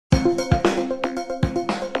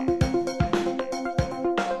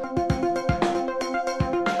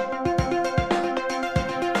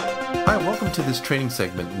Welcome to this training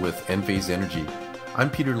segment with Enphase Energy. I'm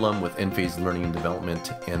Peter Lum with Enphase Learning and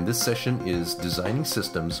Development, and this session is Designing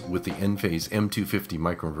Systems with the Enphase M250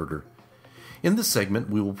 Microinverter. In this segment,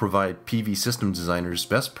 we will provide PV system designers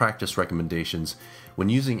best practice recommendations when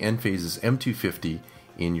using Enphase's M250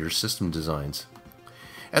 in your system designs.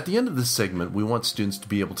 At the end of this segment, we want students to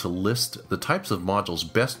be able to list the types of modules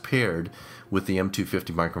best paired with the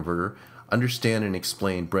M250 microinverter, understand and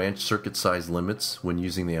explain branch circuit size limits when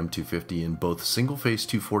using the M250 in both single-phase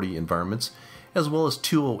 240 environments as well as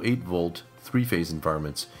 208-volt three-phase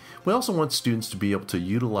environments. We also want students to be able to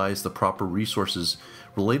utilize the proper resources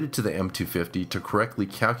related to the M250 to correctly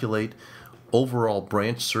calculate overall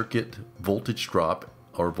branch circuit voltage drop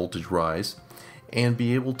or voltage rise, and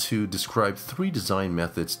be able to describe 3 design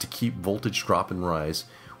methods to keep voltage drop and rise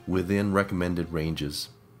within recommended ranges.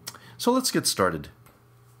 So let's get started.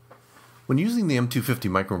 When using the M250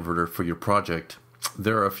 microinverter for your project,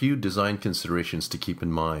 there are a few design considerations to keep in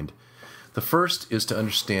mind. The first is to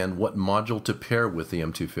understand what module to pair with the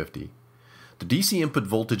M250. The DC input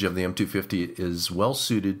voltage of the M250 is well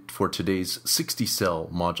suited for today's 60-cell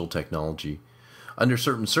module technology. Under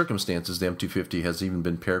certain circumstances, the M250 has even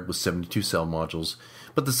been paired with 72-cell modules,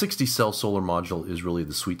 but the 60-cell solar module is really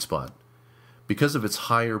the sweet spot. Because of its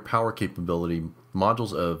higher power capability,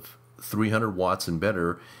 modules of 300 watts and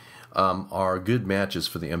better are good matches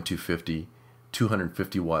for the M250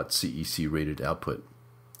 250 watt CEC rated output.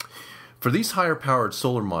 For these higher powered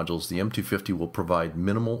solar modules, the M250 will provide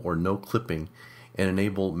minimal or no clipping and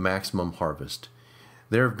enable maximum harvest.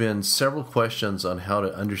 There have been several questions on how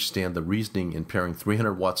to understand the reasoning in pairing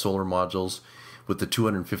 300 watt solar modules with the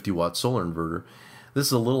 250 watt solar inverter. This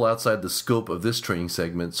is a little outside the scope of this training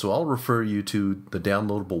segment, so I'll refer you to the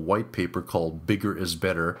downloadable white paper called Bigger is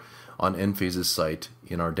Better on Enphase's site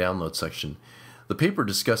in our download section. The paper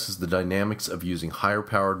discusses the dynamics of using higher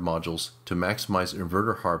powered modules to maximize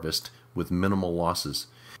inverter harvest with minimal losses.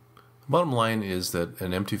 The bottom line is that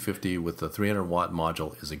an M250 with a 300 watt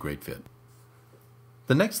module is a great fit.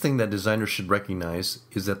 The next thing that designers should recognize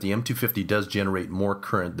is that the M250 does generate more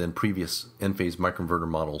current than previous Enphase microinverter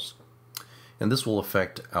models, and this will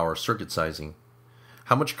affect our circuit sizing.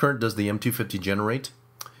 How much current does the M250 generate?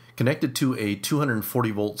 Connected to a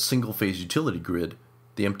 240 volt single phase utility grid,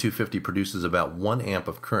 the M250 produces about 1 amp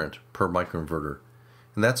of current per microinverter,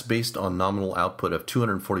 and that's based on nominal output of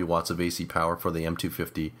 240 watts of AC power for the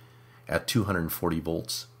M250 at 240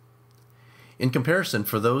 volts. In comparison,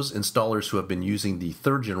 for those installers who have been using the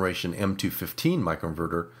 3rd generation M215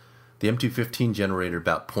 microinverter, the M215 generated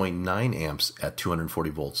about 0.9 amps at 240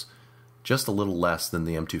 volts, just a little less than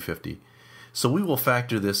the M250. So we will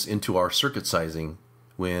factor this into our circuit sizing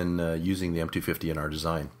when using the M250 in our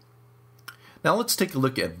design. Now let's take a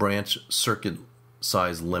look at branch circuit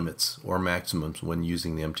size limits or maximums when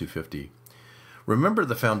using the M250. Remember,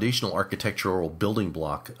 the foundational architectural building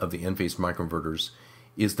block of the Enphase microinverters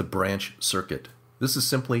is the branch circuit. This is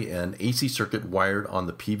simply an AC circuit wired on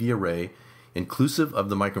the PV array inclusive of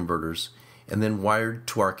the microinverters and then wired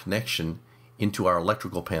to our connection into our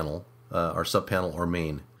electrical panel, our subpanel or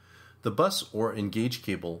main. The bus or engage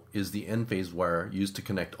cable is the Enphase wire used to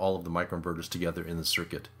connect all of the microinverters together in the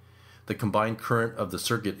circuit. The combined current of the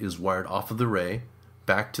circuit is wired off of the array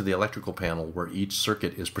back to the electrical panel, where each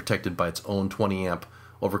circuit is protected by its own 20 amp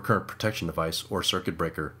overcurrent protection device or circuit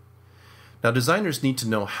breaker. Now, designers need to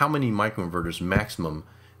know how many microinverters maximum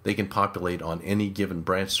they can populate on any given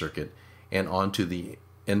branch circuit and onto the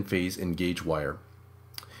Enphase engage wire.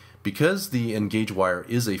 Because the engage wire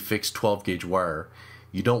is a fixed 12 gauge wire,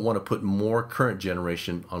 you don't want to put more current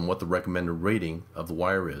generation on what the recommended rating of the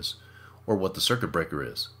wire is or what the circuit breaker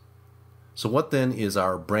is. So what then is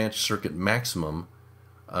our branch circuit maximum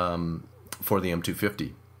for the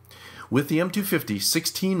M250? With the M250,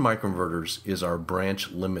 16 microinverters is our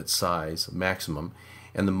branch limit size maximum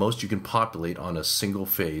and the most you can populate on a single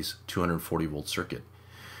phase 240 volt circuit.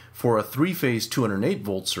 For a 3-phase 208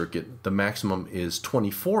 volt circuit, the maximum is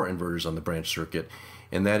 24 inverters on the branch circuit,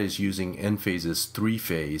 and that is using Enphase's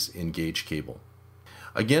 3-phase engage cable.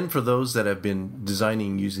 Again, for those that have been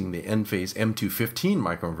designing using the Enphase M215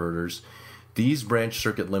 microinverters, these branch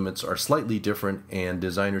circuit limits are slightly different and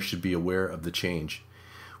designers should be aware of the change.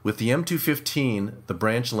 With the M215, the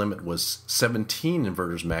branch limit was 17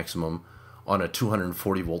 inverters maximum on a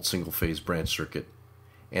 240 volt single phase branch circuit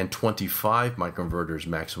and 25 microinverters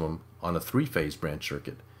maximum on a 3-phase branch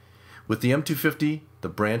circuit. With the M250, the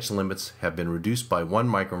branch limits have been reduced by 1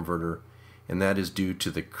 microinverter, and that is due to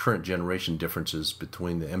the current generation differences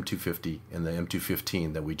between the M250 and the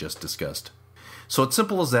M215 that we just discussed. So it's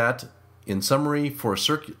simple as that. In summary, for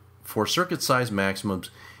circuit size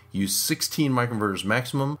maximums, use 16 microinverters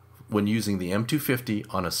maximum when using the M250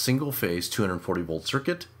 on a single phase 240 volt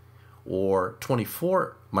circuit, or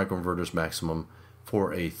 24 microinverters maximum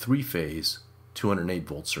for a 3-phase 208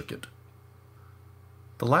 volt circuit.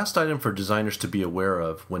 The last item for designers to be aware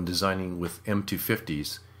of when designing with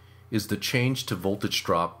M250s is the change to voltage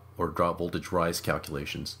drop or drop voltage rise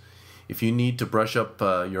calculations. If you need to brush up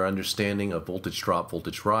your understanding of voltage drop,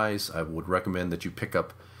 voltage rise, I would recommend that you pick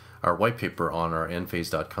up our white paper on our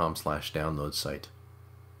enphase.com/download site.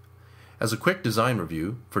 As a quick design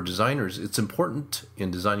review, for designers, it's important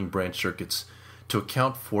in designing branch circuits to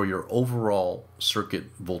account for your overall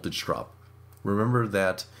circuit voltage drop. Remember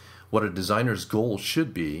that what a designer's goal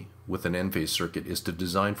should be with an Enphase circuit is to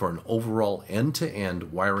design for an overall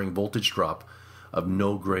end-to-end wiring voltage drop of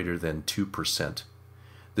no greater than 2%.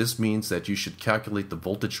 This means that you should calculate the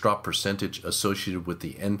voltage drop percentage associated with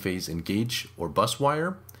the Enphase engage or bus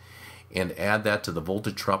wire and add that to the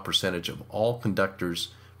voltage drop percentage of all conductors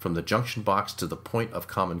from the junction box to the point of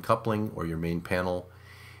common coupling or your main panel,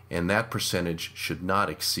 and that percentage should not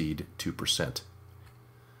exceed 2%.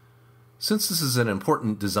 Since this is an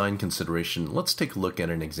important design consideration, let's take a look at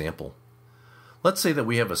an example. Let's say that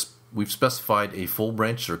we've specified a full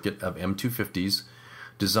branch circuit of M250s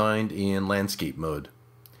designed in landscape mode.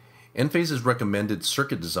 Enphase's recommended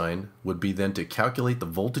circuit design would be then to calculate the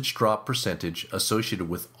voltage drop percentage associated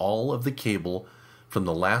with all of the cable from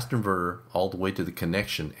the last inverter all the way to the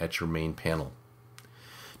connection at your main panel.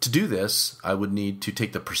 To do this, I would need to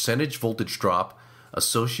take the percentage voltage drop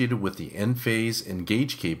associated with the Enphase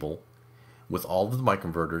engage cable with all of the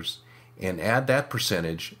microinverters and add that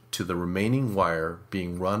percentage to the remaining wire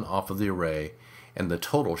being run off of the array, and the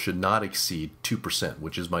total should not exceed 2%,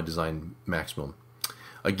 which is my design maximum.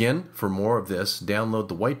 Again, for more of this, download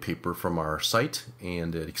the white paper from our site,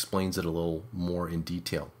 and it explains it a little more in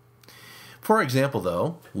detail. For example,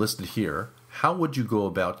 though, listed here, how would you go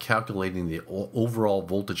about calculating the overall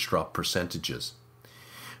voltage drop percentages?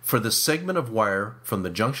 For the segment of wire from the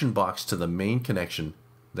junction box to the main connection,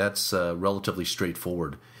 that's relatively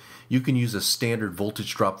straightforward. You can use a standard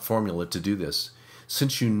voltage drop formula to do this.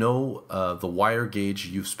 Since you know the wire gauge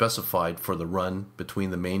you've specified for the run between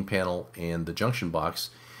the main panel and the junction box,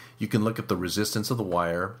 you can look up the resistance of the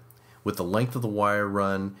wire with the length of the wire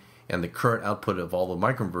run and the current output of all the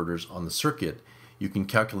microinverters on the circuit. You can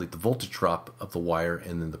calculate the voltage drop of the wire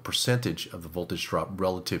and then the percentage of the voltage drop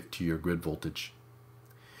relative to your grid voltage.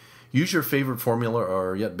 Use your favorite formula,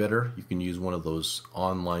 or yet better, you can use one of those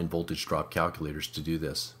online voltage drop calculators to do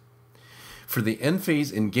this. For the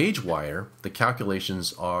Enphase engage wire, the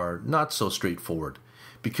calculations are not so straightforward.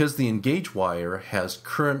 Because the engage wire has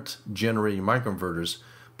current generating microinverters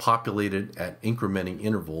populated at incrementing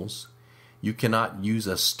intervals, you cannot use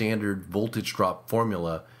a standard voltage drop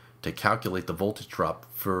formula to calculate the voltage drop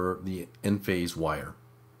for the Enphase wire.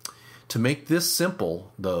 To make this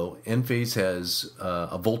simple, though, Enphase has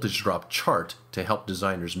a voltage drop chart to help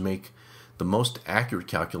designers make the most accurate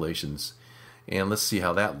calculations, and let's see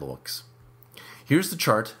how that looks. Here's the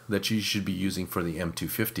chart that you should be using for the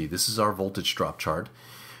M250. This is our voltage drop chart.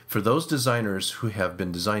 For those designers who have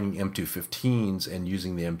been designing M215s and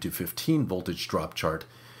using the M215 voltage drop chart,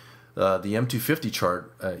 the M250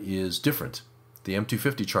 chart is different. The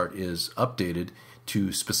M250 chart is updated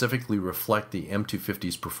to specifically reflect the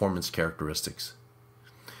M250's performance characteristics.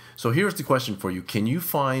 So here's the question for you. Can you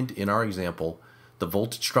find, in our example, the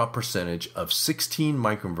voltage drop percentage of 16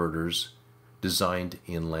 microinverters designed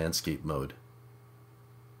in landscape mode?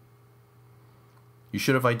 You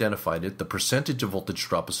should have identified it. The percentage of voltage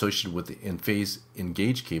drop associated with the Enphase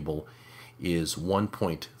engage cable is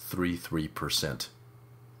 1.33%.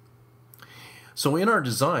 So in our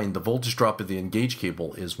design, the voltage drop of the engage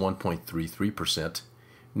cable is 1.33%.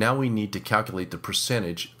 Now we need to calculate the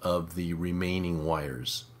percentage of the remaining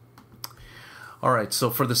wires. All right, so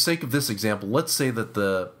for the sake of this example, let's say that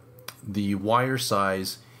the wire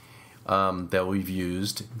size that we've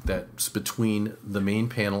used, that's between the main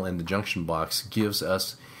panel and the junction box, gives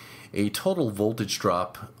us a total voltage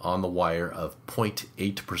drop on the wire of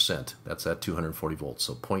 0.8%. That's at 240 volts,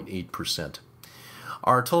 so 0.8%.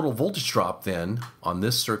 Our total voltage drop then on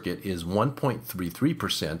this circuit is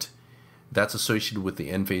 1.33%. That's associated with the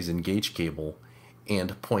Enphase engage cable,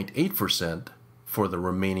 and 0.8% for the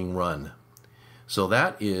remaining run. So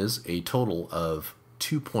that is a total of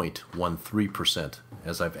 2.13%,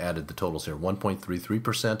 as I've added the totals here.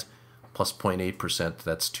 1.33% plus 0.8%,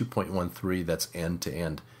 that's 2.13, that's end to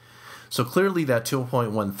end. So clearly that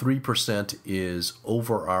 2.13% is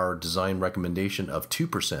over our design recommendation of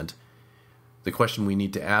 2%. The question we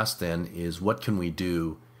need to ask then is, what can we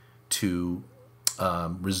do to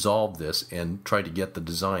resolve this and try to get the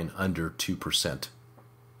design under 2%?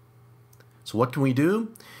 So what can we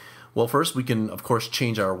do? Well, first we can, of course,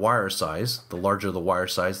 change our wire size. The larger the wire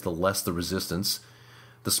size, the less the resistance,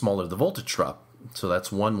 the smaller the voltage drop. So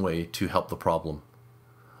that's one way to help the problem.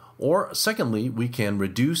 Or secondly, we can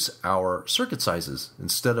reduce our circuit sizes.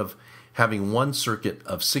 Instead of having one circuit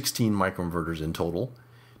of 16 microinverters in total,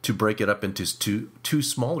 to break it up into two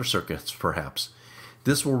smaller circuits perhaps.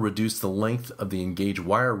 This will reduce the length of the engaged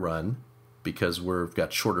wire run because we've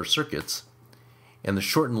got shorter circuits, and the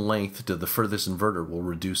shortened length to the furthest inverter will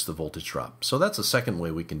reduce the voltage drop. So that's a second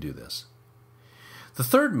way we can do this. The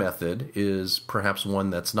third method is perhaps one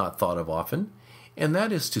that's not thought of often, and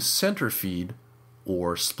that is to center feed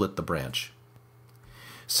or split the branch.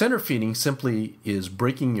 Center feeding simply is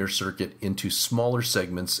breaking your circuit into smaller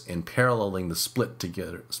segments and paralleling the split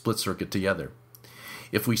circuit together.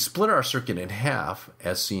 If we split our circuit in half,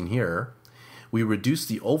 as seen here, we reduce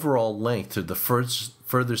the overall length to the furthest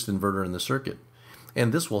inverter in the circuit,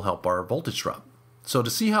 and this will help our voltage drop. So to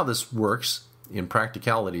see how this works in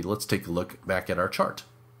practicality, let's take a look back at our chart.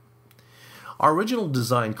 Our original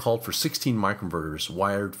design called for 16 microinverters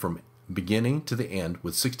wired from beginning to the end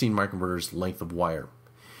with 16 microinverters length of wire,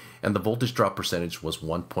 and the voltage drop percentage was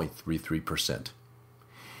 1.33%.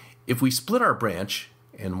 If we split our branch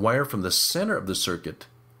and wire from the center of the circuit,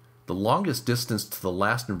 the longest distance to the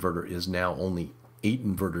last inverter is now only 8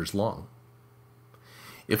 inverters long.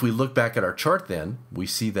 If we look back at our chart then, we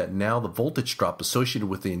see that now the voltage drop associated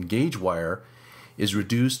with the engaged wire is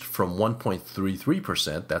reduced from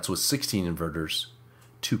 1.33%, that's with 16 inverters,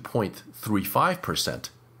 to 0.35%.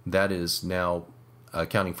 That is now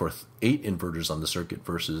accounting for 8 inverters on the circuit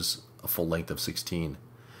versus a full length of 16.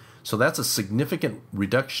 So that's a significant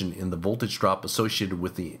reduction in the voltage drop associated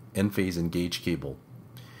with the Enphase engaged cable.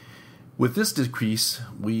 With this decrease,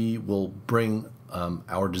 we will bring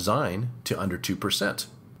our design to under 2%.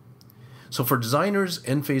 So for designers,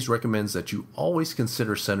 Enphase recommends that you always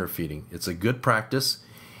consider center feeding. It's a good practice,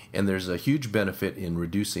 and there's a huge benefit in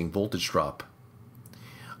reducing voltage drop.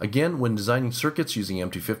 Again, when designing circuits using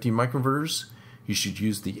M250 microinverters, you should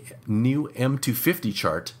use the new M250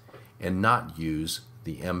 chart and not use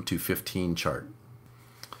the M215 chart.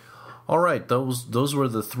 All right, those were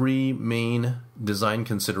the three main design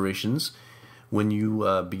considerations when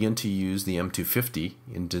you begin to use the M250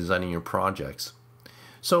 in designing your projects.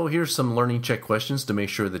 So here's some learning check questions to make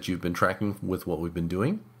sure that you've been tracking with what we've been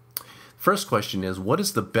doing. First question is, what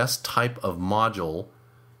is the best type of module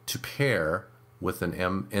to pair with an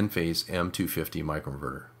Enphase M250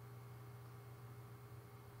 microinverter?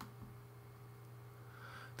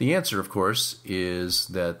 The answer, of course, is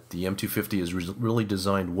that the M250 is really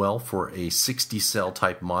designed well for a 60-cell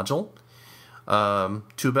type module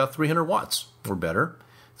to about 300 watts or better.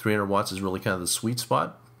 300 watts is really kind of the sweet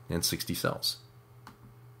spot, and 60 cells.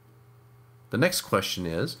 The next question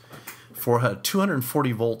is, for a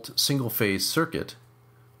 240-volt single-phase circuit,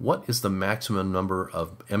 what is the maximum number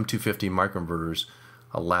of M250 microinverters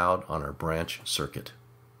allowed on our branch circuit?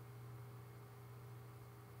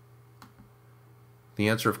 The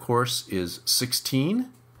answer, of course, is 16.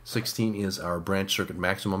 16 is our branch circuit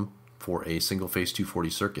maximum for a single-phase 240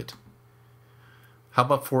 circuit. How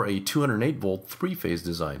about for a 208-volt three-phase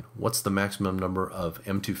design? What's the maximum number of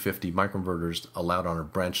M250 microinverters allowed on a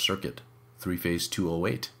branch circuit? Three-phase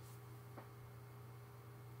 208.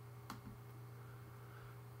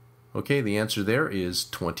 Okay, the answer there is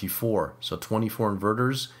 24. So 24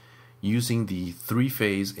 inverters using the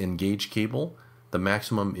three-phase engaged cable. The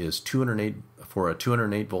maximum is 208 for a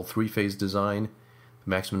 208-volt three-phase design. The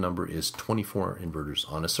maximum number is 24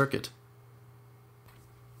 inverters on a circuit.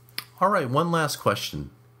 All right, one last question.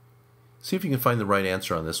 See if you can find the right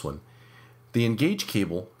answer on this one. The engaged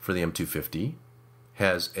cable for the M250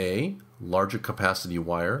 has A, larger capacity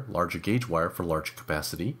wire, larger gauge wire for larger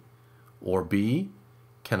capacity, or B,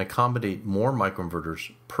 can accommodate more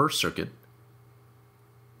microinverters per circuit,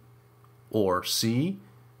 or C,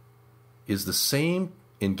 is the same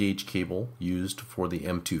engaged cable used for the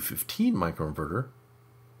M215 microinverter,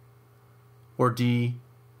 or D,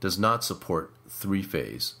 does not support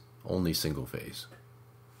three-phase, only single-phase.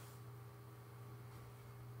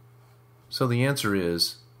 So the answer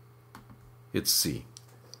is, it's C.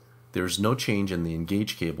 There's no change in the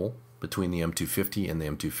engaged cable between the M250 and the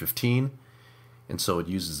M215, and so it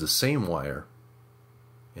uses the same wire,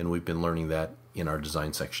 and we've been learning that in our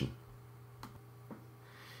design section.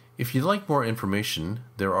 If you'd like more information,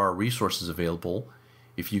 there are resources available.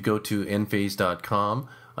 If you go to enphase.com,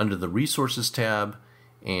 under the Resources tab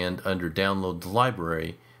and under Download the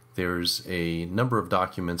Library, there's a number of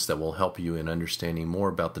documents that will help you in understanding more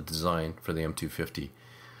about the design for the M250.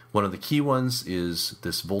 One of the key ones is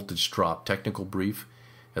this voltage drop technical brief.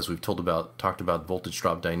 As we've talked about voltage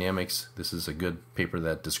drop dynamics, this is a good paper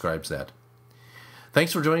that describes that.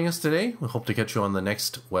 Thanks for joining us today. We hope to catch you on the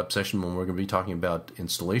next web session when we're going to be talking about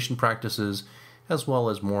installation practices as well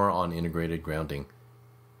as more on integrated grounding.